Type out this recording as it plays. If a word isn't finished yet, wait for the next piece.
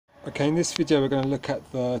Okay, in this video we're going to look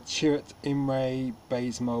at the Chirrut Imwe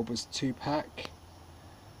Baze Malbus 2-pack.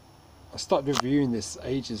 I started reviewing this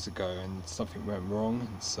ages ago and something went wrong,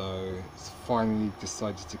 and so finally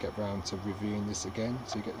decided to get round to reviewing this again.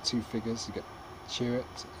 So you get the two figures, you get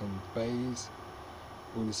Chirrut and Baze,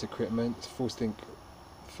 all this equipment, Force Link,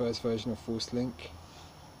 first version of Force Link,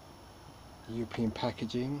 European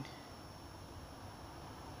packaging.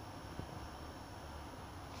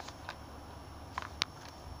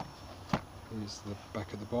 Here's the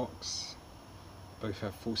back of the box. Both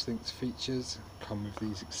have Force Link features, come with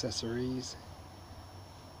these accessories.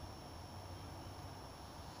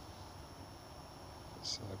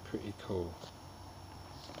 So pretty cool.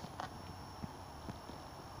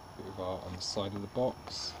 Bit of art on the side of the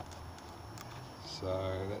box.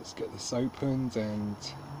 So let's get this opened and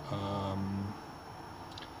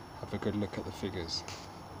have a good look at the figures.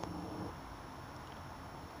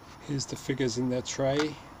 Here's the figures in their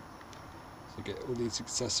tray. So you get all these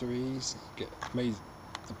accessories, you get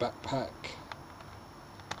the backpack,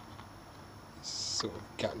 this sort of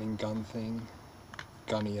Gatling gun thing,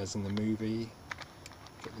 gunny as in the movie.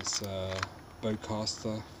 Get this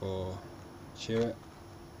bowcaster for Chirrut.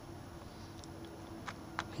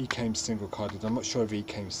 He came single carded. I'm not sure if he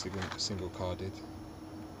came single carded.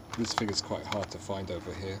 This figure's quite hard to find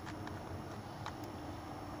over here.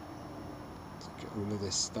 So get all of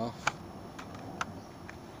this stuff.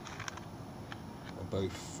 And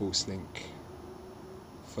both Force Link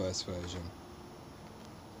first version.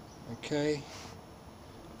 Okay.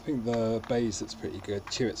 I think the Baze looks pretty good.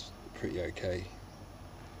 Chirrut's pretty okay.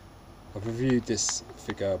 I've reviewed this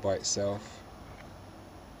figure by itself.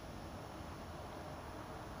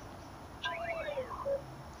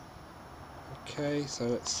 Okay, so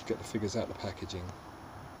let's get the figures out of the packaging.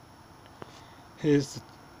 Here's the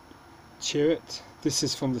Chirrut. This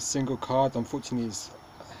is from the single card. Unfortunately his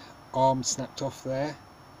arm snapped off there,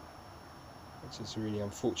 which is really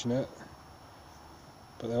unfortunate.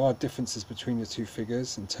 But there are differences between the two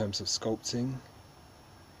figures in terms of sculpting.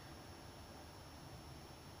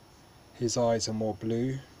 His eyes are more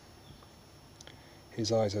blue,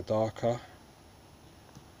 his eyes are darker.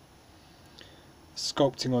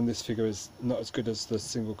 Sculpting on this figure is not as good as the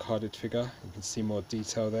single carded figure. You can see more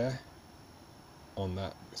detail there on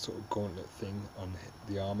that sort of gauntlet thing on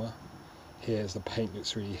the armour. Here's the paint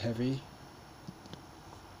looks really heavy.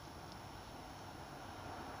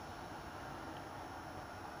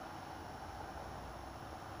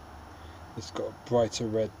 It's got a brighter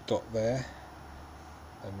red dot there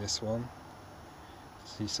than this one.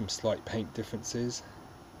 See some slight paint differences.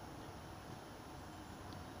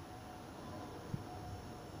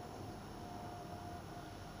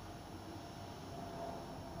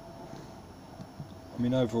 I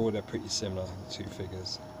mean, overall they're pretty similar, the two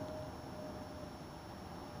figures.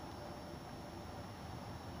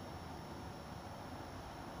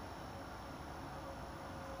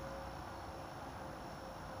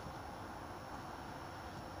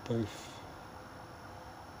 Both.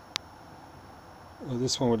 Well,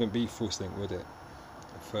 this one wouldn't be Force Link, would it?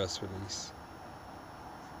 The first release.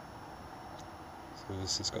 So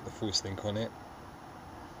this has got the Force Link on it.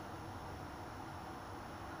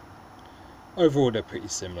 Overall they're pretty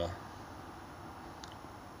similar.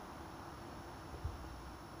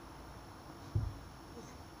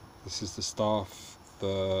 This is the staff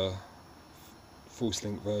the Force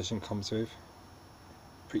Link version comes with.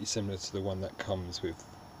 Pretty similar to the one that comes with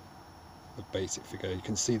the basic figure. You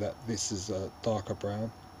can see that this is a darker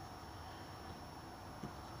brown.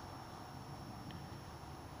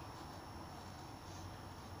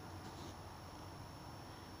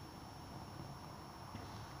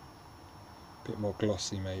 Bit more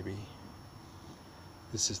glossy maybe.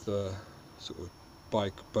 This is the sort of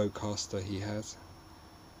bowcaster he has.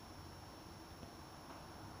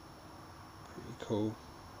 Pretty cool.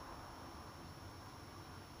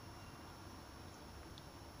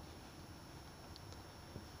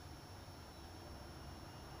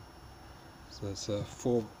 So it's a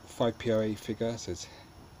 5 POA figure, so its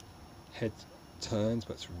head turns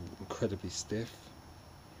but it's incredibly stiff.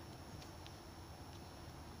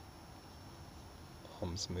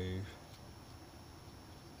 Arms move.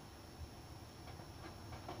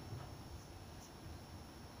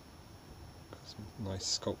 Got some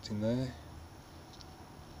nice sculpting there.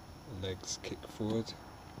 Legs kick forward.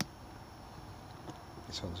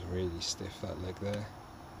 This one's really stiff, that leg there.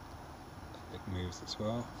 That leg moves as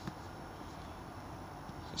well.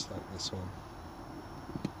 Just like this one.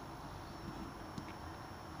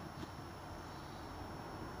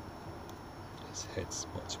 His head's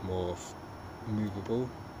much more movable.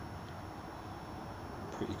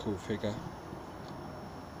 Pretty cool figure.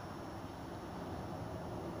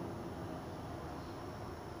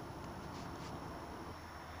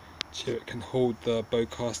 Chirrut can hold the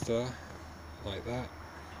bowcaster like that.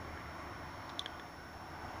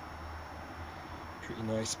 Pretty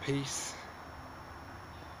nice piece.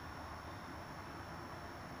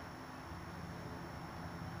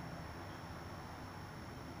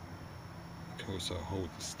 You can also hold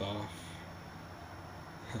the staff.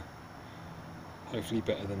 Hopefully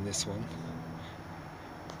better than this one.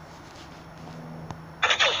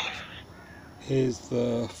 Here's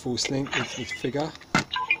the full length with the figure.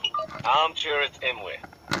 I'm Chirrut Imwe.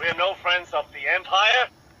 We're no friends of the Empire.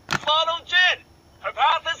 Follow Jin. Her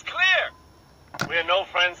path is clear. We're no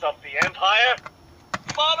friends of the Empire.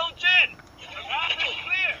 Follow Jin. Her path is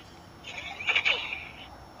clear.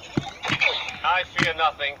 I fear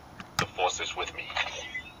nothing. The Force is with me.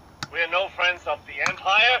 We're no friends of the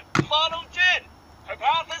Empire. Follow Jin. Her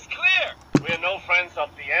path is clear. We're no friends of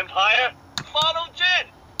the Empire. Follow Jin.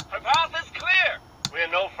 Her path is clear. We're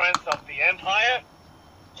no friends of the Empire.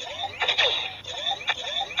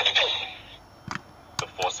 The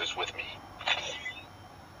Force is with me.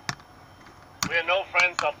 We're no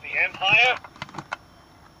friends of the Empire.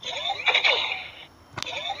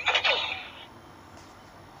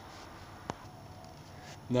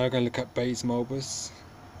 Now we're going to look at Baze Malbus.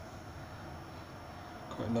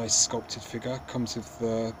 Quite a nice sculpted figure. Comes with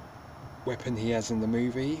the weapon he has in the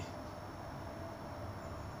movie.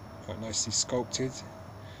 Quite nicely sculpted.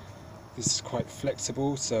 This is quite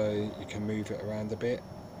flexible, so you can move it around a bit.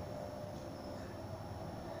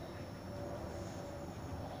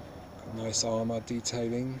 Got nice armour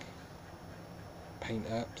detailing. Paint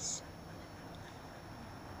apps.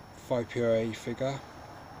 5 PRA figure.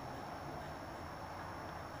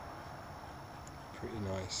 Pretty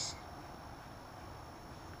nice.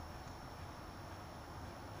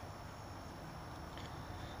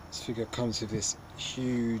 This figure comes with this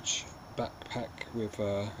huge backpack with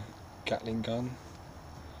a Gatling gun,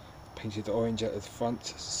 painted orange at the front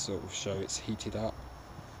to sort of show it's heated up.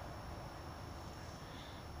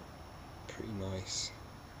 Pretty nice.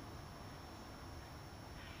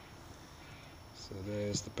 So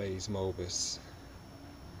there's the Baze Malbus.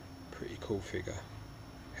 Pretty cool figure.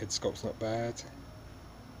 Head sculpt's not bad.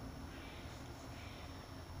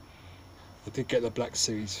 I did get the Black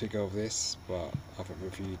Series figure of this, but I haven't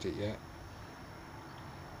reviewed it yet.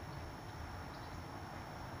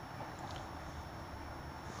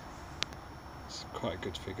 It's quite a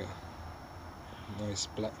good figure. Nice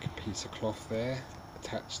black piece of cloth there,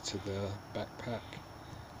 attached to the backpack.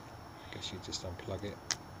 I guess you just unplug it.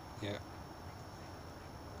 Yeah.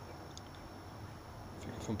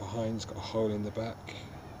 Figure from behind's got a hole in the back.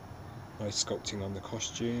 Nice sculpting on the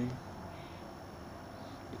costume.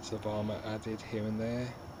 Bits of armour added here and there.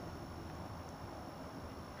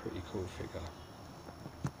 Pretty cool figure.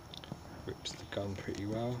 Grips the gun pretty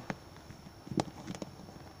well.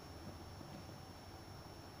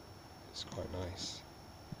 It's quite nice.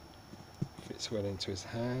 Fits well into his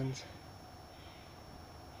hand.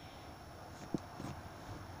 You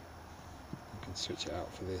can switch it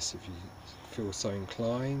out for this if you feel so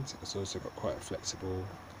inclined. It's also got quite a flexible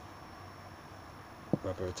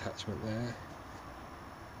rubber attachment there.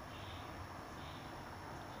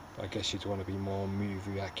 I guess you'd want to be more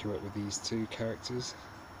movie accurate with these two characters.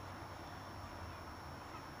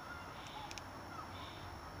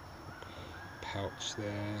 Pouch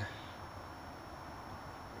there.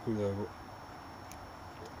 All the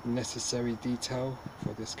necessary detail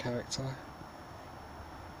for this character.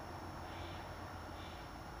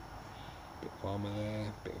 Bit of armour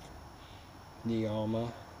there, bit of knee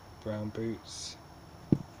armour, brown boots.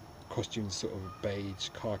 Costume's sort of beige,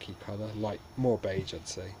 khaki colour, more beige I'd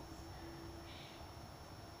say.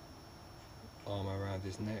 Armour around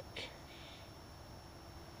his neck.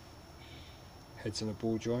 Head's in a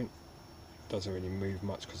ball joint. Doesn't really move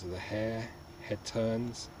much because of the hair. Head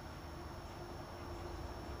turns.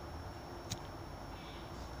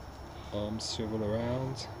 Arms swivel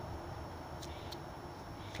around.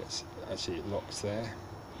 Actually it locks there.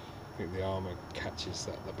 I think the armour catches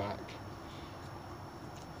at the back.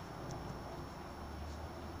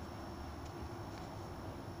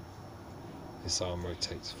 This arm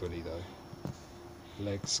rotates fully though.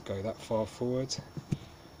 Legs go that far forward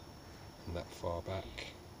and that far back.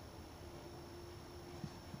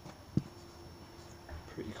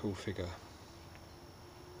 Pretty cool figure.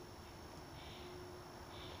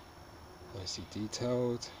 Nicely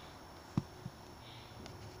detailed.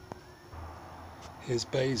 Here's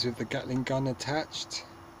Baze with the Gatling gun attached.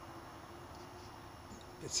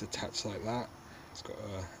 It's attached like that. It's got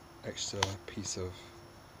an extra piece of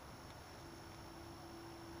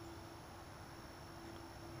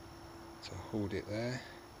to hold it there.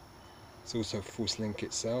 It's also Force Link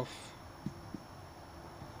itself,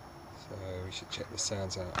 so we should check the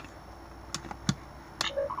sounds out.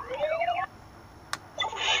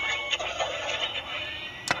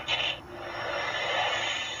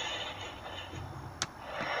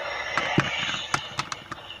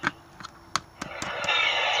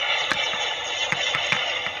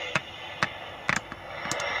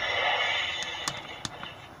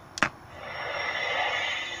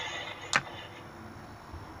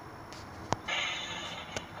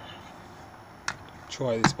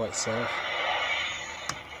 Try this by itself.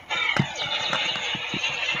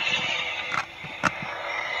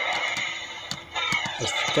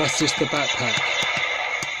 That's just the backpack.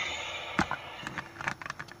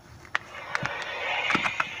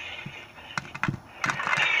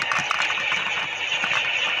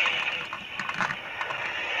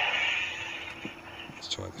 Let's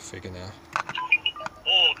try the figure now.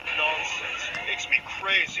 Old nonsense. Makes me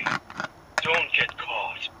crazy. Don't get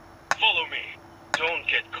caught. Follow me. Don't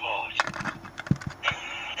get caught.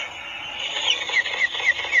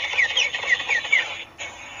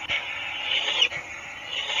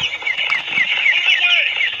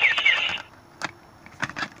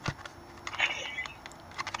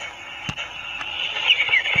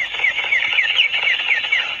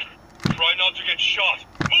 Try not to get shot.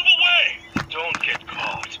 Move away! Don't get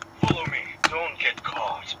caught. Follow me. Don't get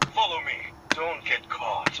caught. Follow me. Don't get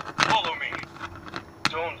caught. Follow me.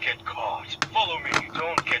 Don't get caught. Follow me.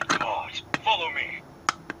 Don't get caught. Follow me.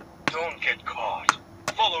 Don't get caught.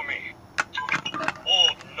 Follow me.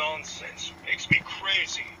 Old nonsense. Makes me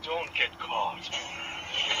crazy. Don't get caught.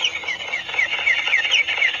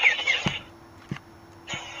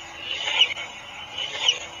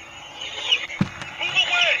 Move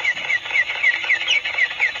away!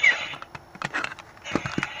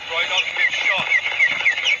 Try not to get shot.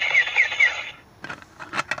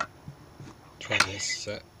 Try this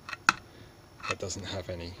set. That doesn't have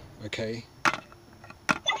any. Okay.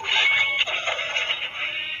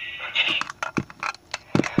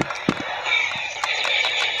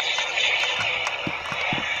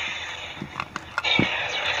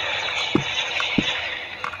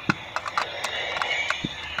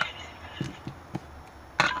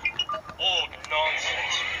 Old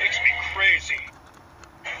nonsense. Makes me crazy.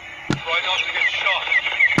 Try not to get shot.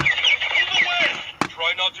 Move away!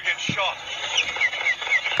 Try not to get shot.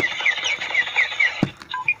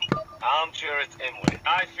 I'm Chirrut Imwe.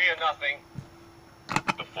 I fear nothing.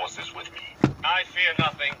 The Force is with me. I fear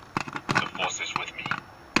nothing. The Force is with me.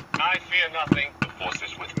 I fear nothing. The Force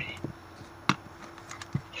is with me.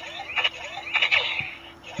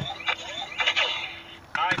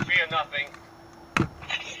 I fear nothing.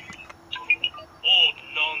 Old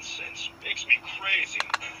nonsense. Makes me crazy.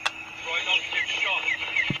 Try not to get shot.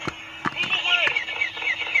 Move away!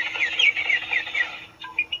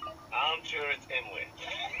 I'm Chirrut Imwe.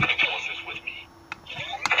 The Force is with me.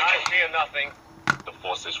 I fear nothing. The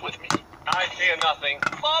Force is with me. I fear nothing.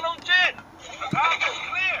 Follow Jin! The path is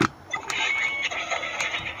clear!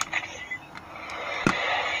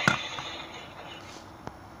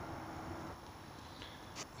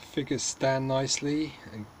 Figures stand nicely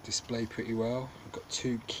and display pretty well. We've got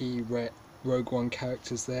two key Rogue One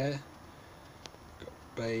characters there. We've got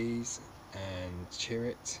Baze and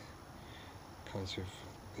Chirrut. Comes with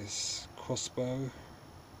this crossbow.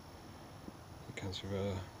 It comes with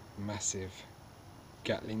a massive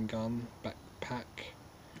Gatling gun backpack.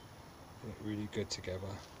 They look really good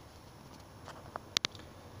together.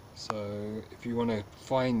 So if you want to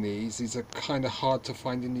find these are kind of hard to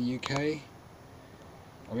find in the UK.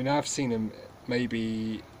 I mean, I've seen them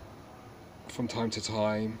maybe from time to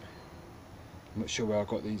time. I'm not sure where I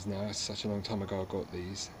got these now. It's such a long time ago I got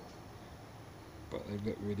these. But they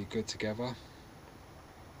look really good together.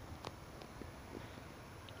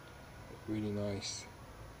 Really nice.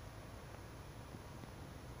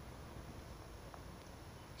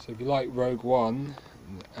 So if you like Rogue One,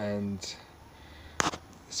 and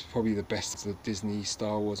it's probably the best of the Disney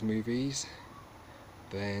Star Wars movies,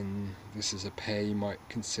 then this is a pair you might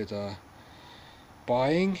consider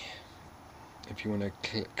buying if you want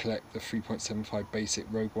to collect the 3.75 basic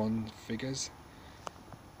Rogue One figures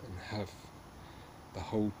and have the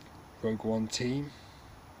whole Rogue One team.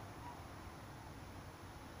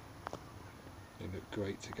 They look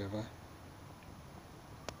great together.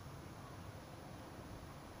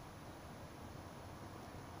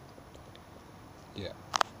 Yeah.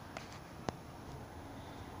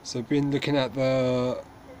 So I've been looking at the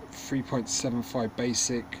 3.75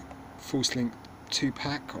 basic Force Link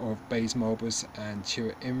 2-pack of Baze Malbus and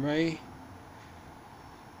Chirrut Imwe.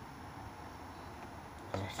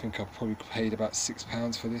 I think I probably paid about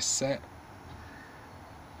 £6 for this set.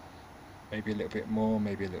 maybe a little bit more,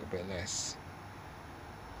 maybe a little bit less.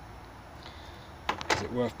 Is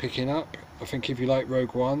it worth picking up? I think if you like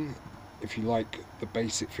Rogue One, if you like the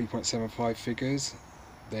basic 3.75 figures,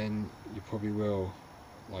 then you probably will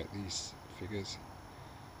like these figures.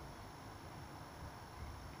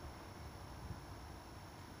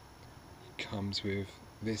 It comes with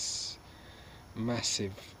this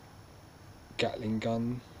massive Gatling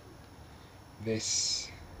gun, this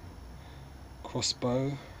crossbow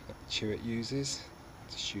that Chirrut uses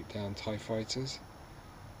to shoot down TIE fighters.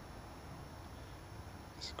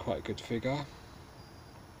 It's quite a good figure.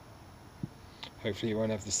 Hopefully you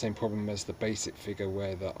won't have the same problem as the basic figure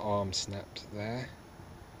where the arm snapped there.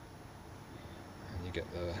 And you get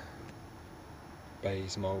the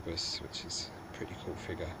Baze Malbus, which is a pretty cool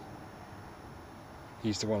figure.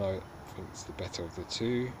 He's the one I think is the better of the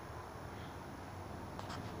two.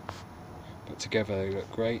 But together they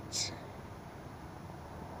look great.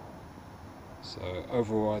 So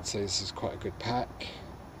overall I'd say this is quite a good pack.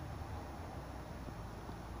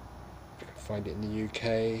 If you can find it in the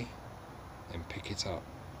UK, then pick it up.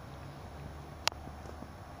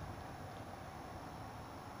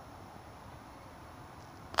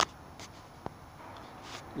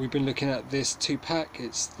 We've been looking at this 2-pack.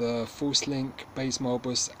 It's the Force Link, Baze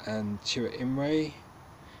Malbus and Chirrut Imwe,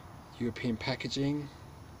 European packaging.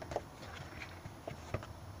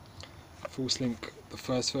 Force Link, the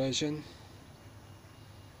first version.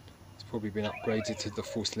 It's probably been upgraded to the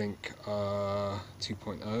Force Link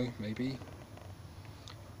 2.0 maybe.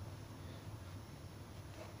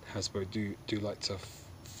 Hasbro do like to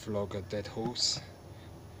flog a dead horse.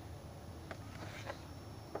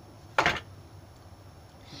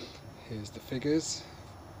 Here's the figures.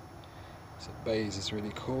 So Baze is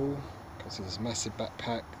really cool. Comes with this massive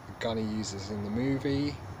backpack, the gun he uses in the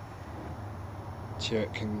movie.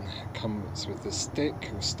 Chirrut comes with the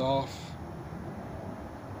stick or staff.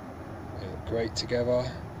 They look great together.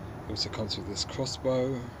 It also comes with this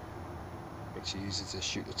crossbow, which he uses to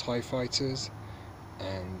shoot the TIE fighters.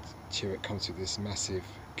 And Chirrut comes with this massive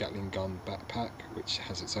Gatling gun backpack, which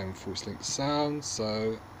has its own Force Link sound.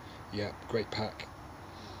 So yeah, great pack.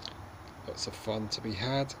 Lots of fun to be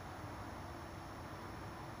had.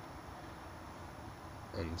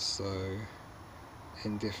 And so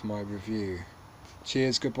endeth my review.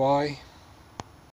 Cheers, goodbye.